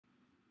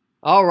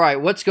Alright,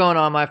 what's going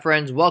on, my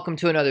friends? Welcome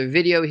to another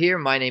video here.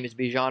 My name is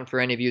Bijan for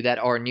any of you that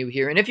are new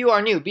here. And if you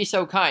are new, be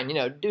so kind,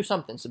 do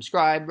something.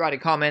 Subscribe, write a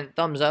comment,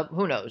 thumbs up,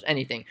 who knows,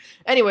 anything.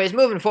 Anyways,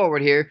 moving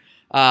forward here,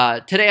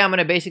 today I'm going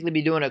to basically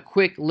be doing a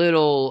quick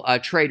little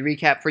trade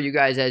recap for you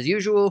guys as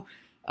usual.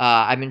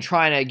 I've been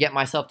trying to get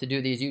myself to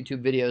do these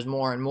YouTube videos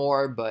more and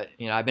more, but,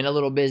 I've been a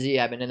little busy.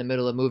 I've been in the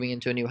middle of moving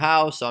into a new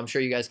house, so I'm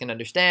sure you guys can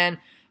understand.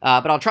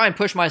 But I'll try and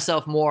push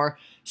myself more.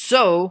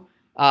 So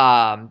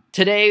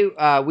today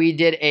we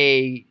did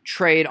a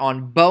trade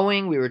on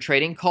Boeing. We were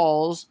trading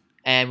calls,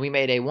 and we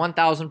made a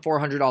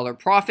 $1,400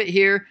 profit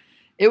here.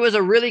 It was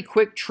a really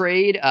quick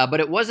trade, but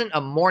it wasn't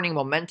a morning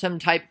momentum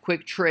type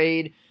quick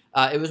trade.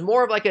 It was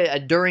more of like a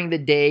during the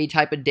day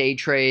type of day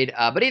trade,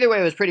 but either way,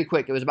 it was pretty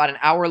quick. It was about an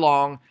hour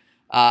long.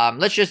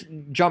 Let's just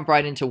jump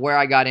right into where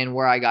I got in,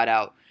 where I got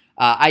out.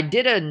 I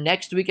did a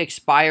next week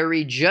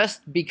expiry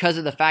just because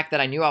of the fact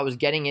that I knew I was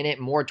getting in it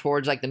more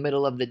towards like the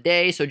middle of the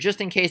day. So just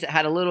in case it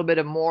had a little bit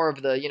of more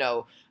of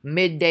the,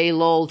 midday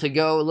lull to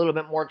go, a little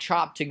bit more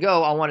chop to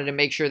go, I wanted to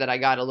make sure that I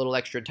got a little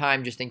extra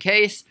time just in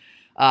case.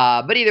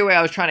 But either way,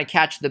 I was trying to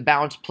catch the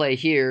bounce play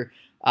here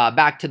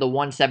back to the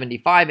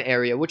 175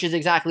 area, which is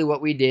exactly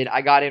what we did.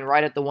 I got in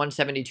right at the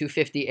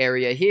 172.50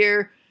 area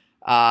here.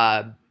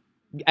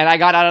 And I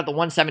got out at the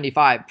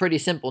 175. Pretty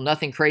simple.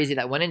 Nothing crazy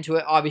that went into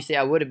it. Obviously,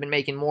 I would have been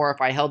making more if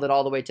I held it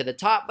all the way to the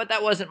top, but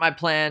that wasn't my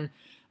plan.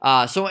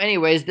 So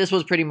anyways, this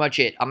was pretty much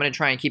it. I'm going to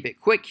try and keep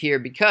it quick here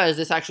because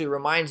this actually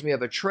reminds me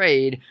of a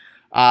trade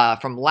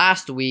from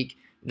last week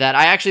that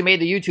I actually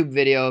made the YouTube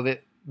video of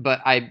it, but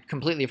I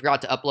completely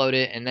forgot to upload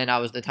it, and then I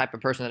was the type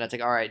of person that's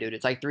like, all right, dude,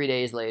 it's like 3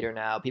 days later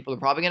now. People are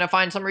probably going to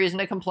find some reason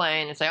to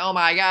complain and say, oh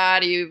my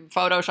God, you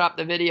photoshopped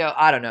the video.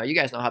 I don't know. You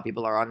guys know how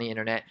people are on the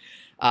internet.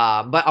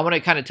 But I want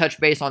to kind of touch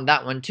base on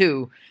that one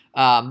too.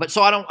 But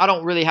so I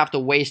don't really have to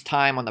waste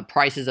time on the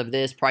prices of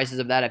this, prices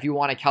of that. If you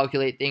want to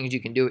calculate things, you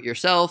can do it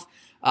yourself.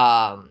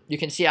 You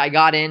can see I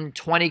got in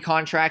 20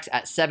 contracts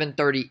at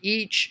 730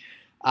 each.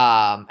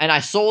 And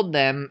I sold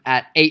them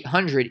at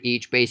 800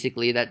 each,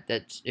 basically.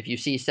 That's if you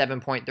see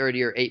 7.30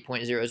 or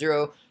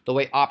 8.00, the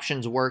way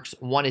options works,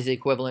 one is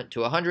equivalent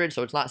to 100.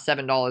 So it's not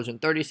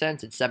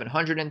 $7.30, it's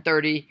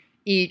 730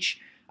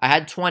 each. I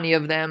had 20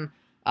 of them.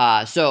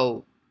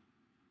 So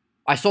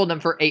I sold them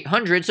for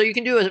 800, so you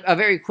can do a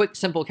very quick,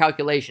 simple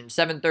calculation.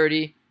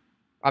 730,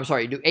 I'm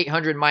sorry, do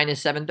 800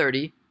 minus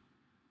 730.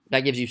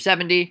 That gives you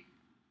 70.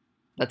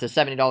 That's a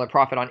 $70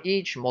 profit on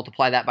each.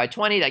 Multiply that by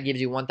 20. That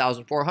gives you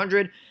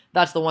 1,400.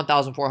 That's the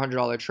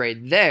 $1,400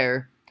 trade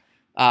there.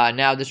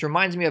 Now, this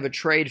reminds me of a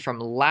trade from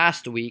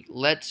last week.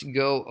 Let's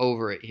go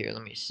over it here.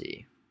 Let me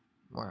see.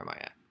 Where am I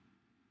at?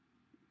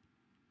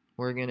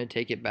 We're going to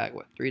take it back,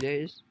 what, 3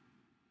 days?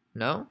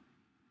 No?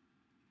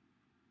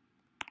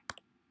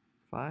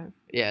 5?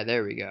 Yeah,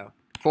 there we go.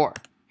 4.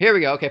 Here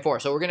we go. Okay, 4.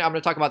 So I'm gonna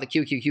talk about the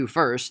QQQ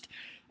first,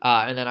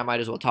 and then I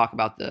might as well talk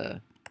about the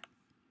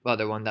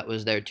other one that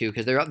was there too,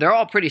 because they're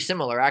all pretty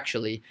similar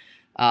actually.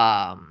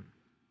 And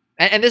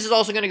this is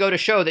also going to go to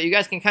show that you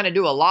guys can kind of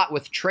do a lot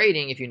with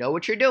trading if you know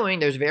what you're doing.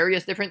 There's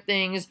various different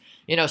things.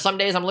 Some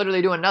days I'm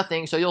literally doing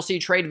nothing, so you'll see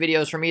trade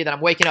videos from me that I'm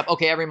waking up,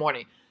 okay, every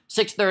morning.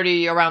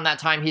 6:30, around that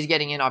time, he's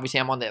getting in. Obviously,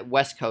 I'm on the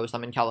West Coast.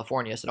 I'm in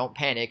California, so don't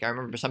panic. I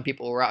remember some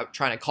people were out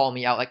trying to call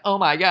me out like, oh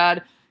my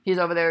God, he's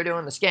over there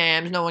doing the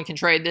scams. No one can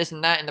trade this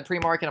and that in the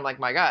pre-market. I'm like,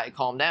 my guy,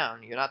 calm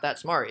down. You're not that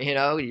smart. You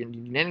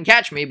didn't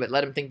catch me, but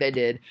let them think they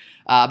did.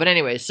 But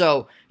anyway,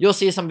 so you'll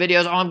see some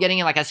videos. Oh, I'm getting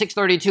in like at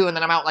 6:32, and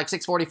then I'm out like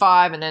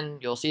 6:45, and then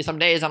you'll see some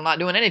days I'm not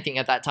doing anything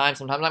at that time.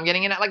 Sometimes I'm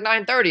getting in at like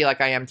 9:30, like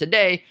I am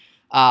today.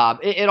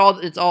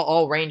 It's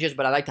all ranges,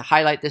 but I like to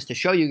highlight this to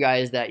show you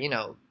guys that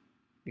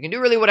you can do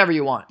really whatever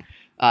you want.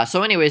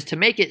 So anyways, to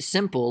make it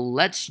simple,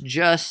 let's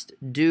just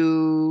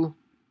do.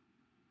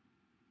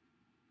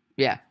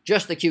 Yeah,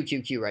 just the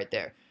QQQ right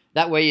there.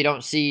 That way you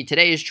don't see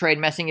today's trade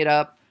messing it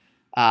up.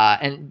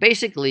 And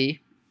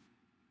basically,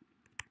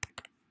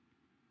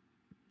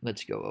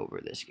 let's go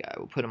over this guy.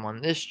 We'll put him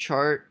on this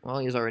chart. Well,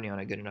 he's already on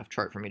a good enough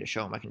chart for me to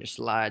show him. I can just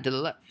slide to the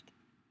left.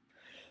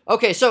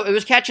 Okay, so it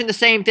was catching the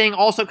same thing.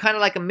 Also kind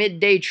of like a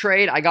midday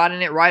trade. I got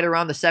in it right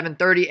around the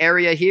 7:30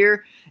 area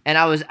here. And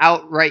I was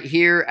out right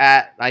here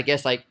at, I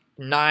guess, like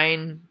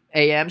 9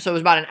 a.m. So it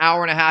was about an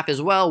hour and a half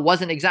as well.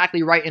 Wasn't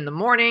exactly right in the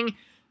morning.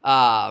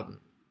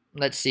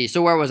 Let's see.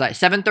 So where was I?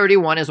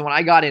 731 is when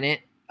I got in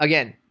it.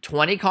 Again,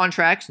 20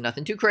 contracts,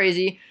 nothing too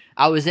crazy.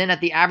 I was in at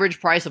the average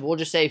price of, we'll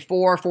just say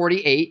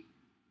 448.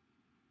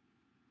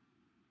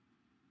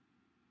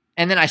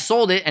 And then I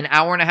sold it an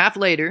hour and a half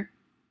later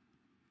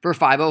for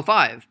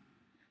 505.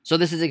 So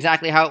this is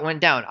exactly how it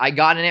went down. I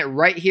got in it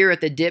right here at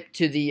the dip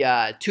to the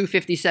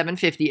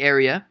 257.50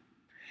 area.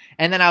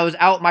 And then I was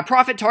out. My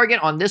profit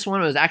target on this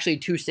one was actually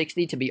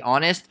 260, to be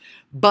honest.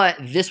 But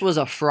this was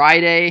a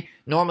Friday.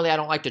 Normally, I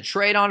don't like to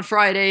trade on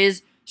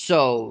Fridays.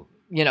 So,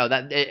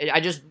 I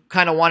just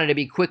kind of wanted to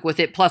be quick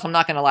with it. Plus, I'm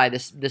not going to lie,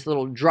 this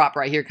little drop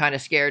right here kind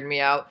of scared me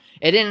out.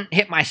 It didn't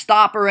hit my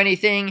stop or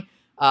anything.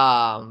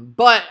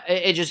 But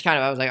it just kind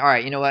of, I was like, all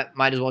right, you know what?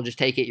 Might as well just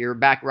take it. You're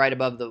back right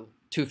above the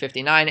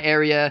 259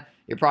 area.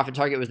 Your profit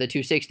target was the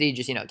 260.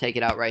 Just, take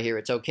it out right here.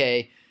 It's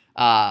okay.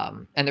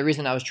 And the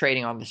reason I was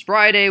trading on this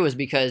Friday was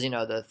because,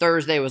 the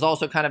Thursday was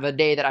also kind of a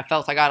day that I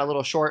felt I got a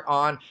little short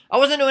on. I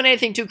wasn't doing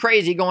anything too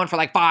crazy, going for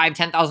like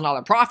 $5,000,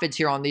 $10,000 profits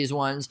here on these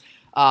ones.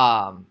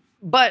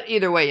 But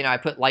either way, I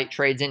put light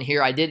trades in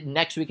here. I did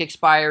next week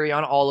expiry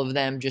on all of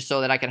them just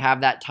so that I could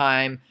have that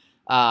time.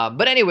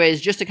 But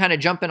anyways, just to kind of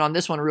jump in on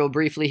this one real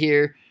briefly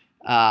here,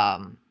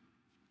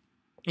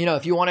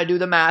 if you want to do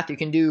the math, you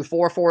can do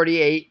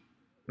 448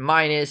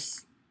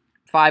 minus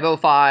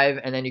 505,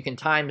 and then you can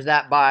times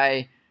that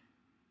by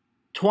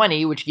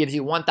 20, which gives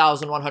you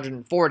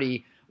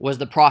 1,140 was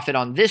the profit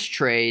on this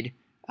trade.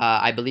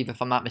 I believe,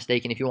 if I'm not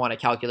mistaken. If you want to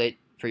calculate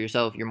for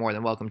yourself, you're more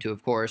than welcome to,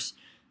 of course.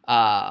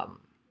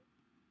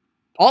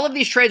 All of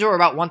these trades were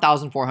about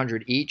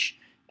 1,400 each,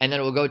 and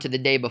then we'll go to the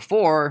day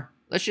before.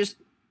 Let's just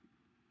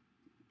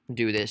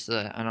do this so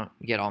that I don't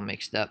get all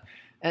mixed up.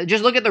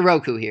 Just look at the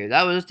Roku here.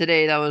 That was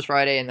today, that was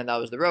Friday, and then that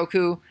was the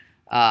Roku.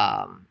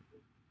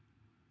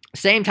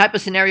 Same type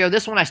of scenario.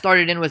 This one I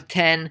started in with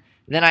 10,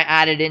 then I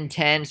added in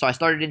 10. So I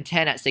started in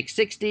 10 at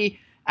 660,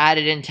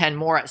 added in 10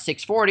 more at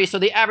 640. So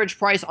the average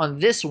price on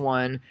this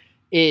one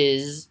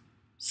is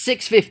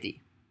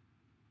 650.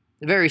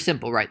 Very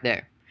simple right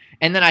there.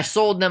 And then I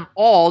sold them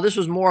all. This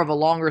was more of a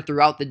longer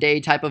throughout the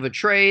day type of a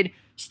trade.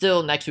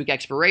 Still next week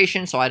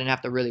expiration, so I didn't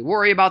have to really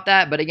worry about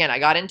that. But again, I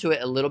got into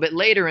it a little bit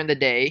later in the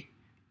day.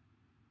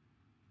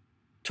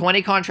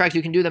 20 contracts,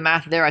 you can do the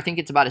math there. I think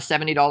it's about a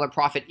 $70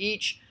 profit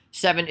each.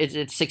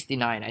 It's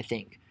 69, I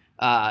think.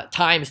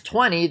 Times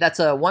 20, that's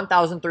a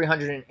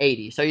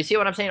 1,380. So you see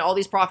what I'm saying? All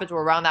these profits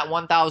were around that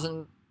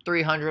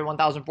 1,300,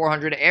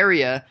 1,400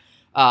 area.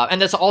 And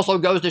this also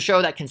goes to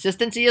show that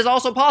consistency is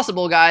also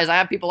possible, guys. I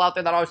have people out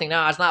there that always think,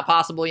 no, it's not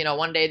possible.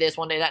 One day this,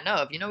 one day that.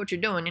 No, if you know what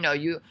you're doing,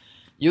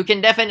 you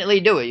can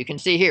definitely do it. You can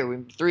see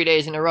here, 3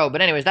 days in a row.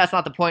 But anyways, that's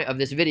not the point of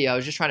this video. I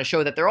was just trying to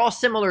show that they're all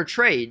similar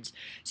trades.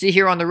 See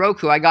here on the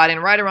Roku, I got in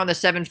right around the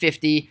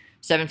 750,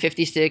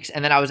 756,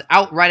 and then I was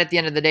out right at the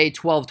end of the day,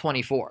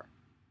 1224.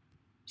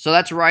 So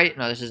that's right.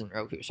 No, this isn't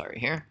Roku. Sorry,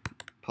 here.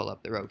 Pull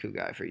up the Roku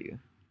guy for you.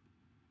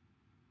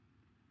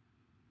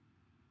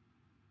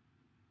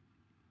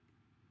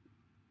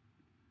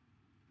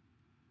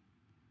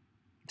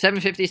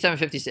 $750,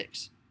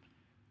 $756.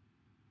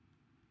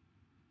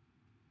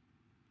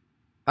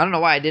 I don't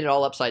know why I did it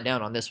all upside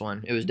down on this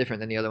one. It was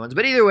different than the other ones.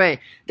 But either way,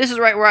 this is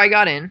right where I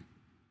got in.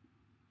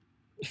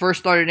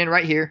 First started in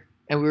right here,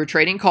 and we were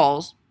trading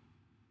calls.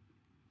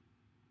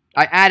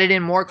 I added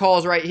in more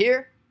calls right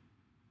here,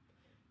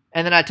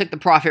 and then I took the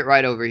profit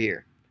right over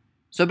here.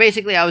 So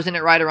basically, I was in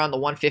it right around the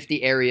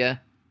 150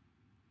 area,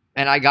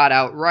 and I got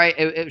out right.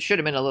 It should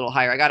have been a little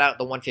higher. I got out at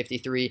the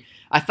 153.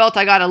 I felt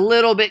I got a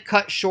little bit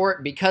cut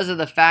short because of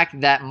the fact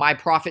that my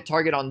profit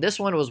target on this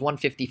one was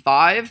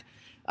 155.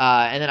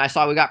 And then I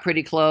saw we got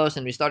pretty close,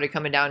 and we started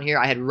coming down here.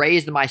 I had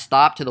raised my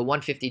stop to the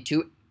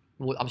 152.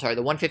 I'm sorry,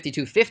 the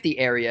 152.50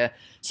 area.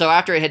 So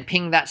after it had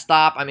pinged that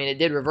stop, I mean, it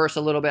did reverse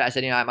a little bit. I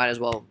said, I might as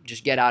well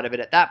just get out of it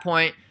at that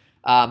point.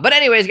 But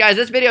anyways, guys,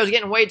 this video is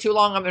getting way too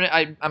long.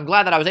 I'm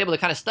glad that I was able to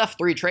kind of stuff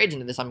 3 trades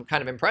into this. I'm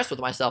kind of impressed with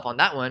myself on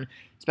that one,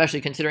 especially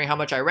considering how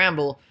much I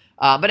ramble.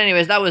 But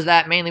anyways, that was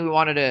that. Mainly, we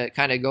wanted to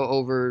kind of go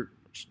over.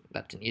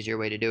 That's an easier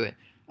way to do it.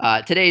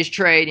 Today's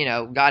trade,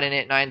 got in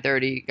at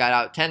 9:30, got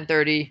out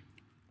 10:30.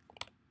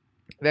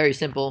 Very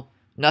simple.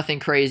 Nothing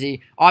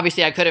crazy.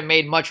 Obviously, I could have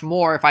made much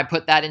more if I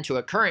put that into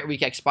a current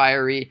week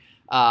expiry.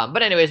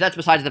 But anyways, that's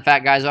besides the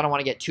fact, guys. I don't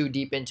want to get too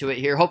deep into it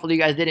here. Hopefully,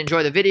 you guys did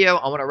enjoy the video.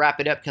 I want to wrap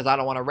it up because I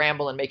don't want to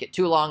ramble and make it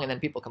too long, and then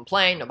people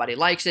complain. Nobody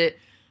likes it.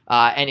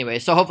 Anyway,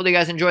 so hopefully you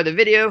guys enjoyed the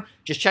video.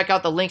 Just check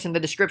out the links in the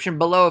description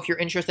below if you're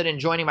interested in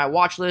joining my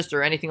watch list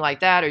or anything like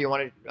that, or you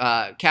want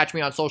to catch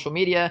me on social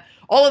media.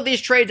 All of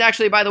these trades,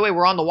 actually, by the way,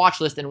 were on the watch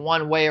list in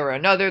one way or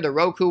another. The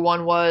Roku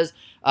one was.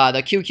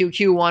 The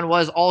QQQ one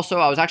was also.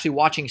 I was actually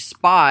watching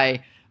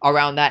SPY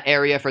around that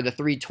area for the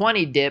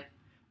 320 dip,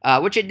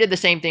 which it did the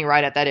same thing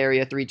right at that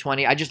area,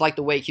 320. I just like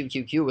the way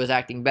QQQ was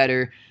acting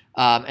better.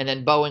 And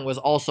then Boeing was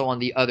also on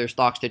the other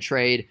stocks to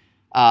trade.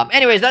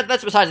 Anyways,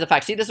 that's besides the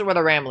fact. See, this is where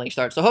the rambling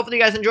starts. So hopefully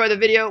you guys enjoy the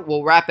video.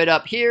 We'll wrap it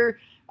up here.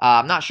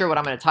 I'm not sure what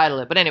I'm going to title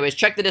it. But anyways,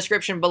 check the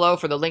description below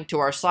for the link to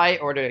our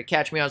site or to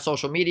catch me on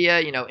social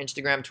media.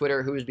 Instagram,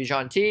 Twitter, Who's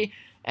Bijan T.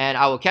 And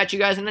I will catch you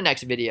guys in the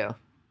next video.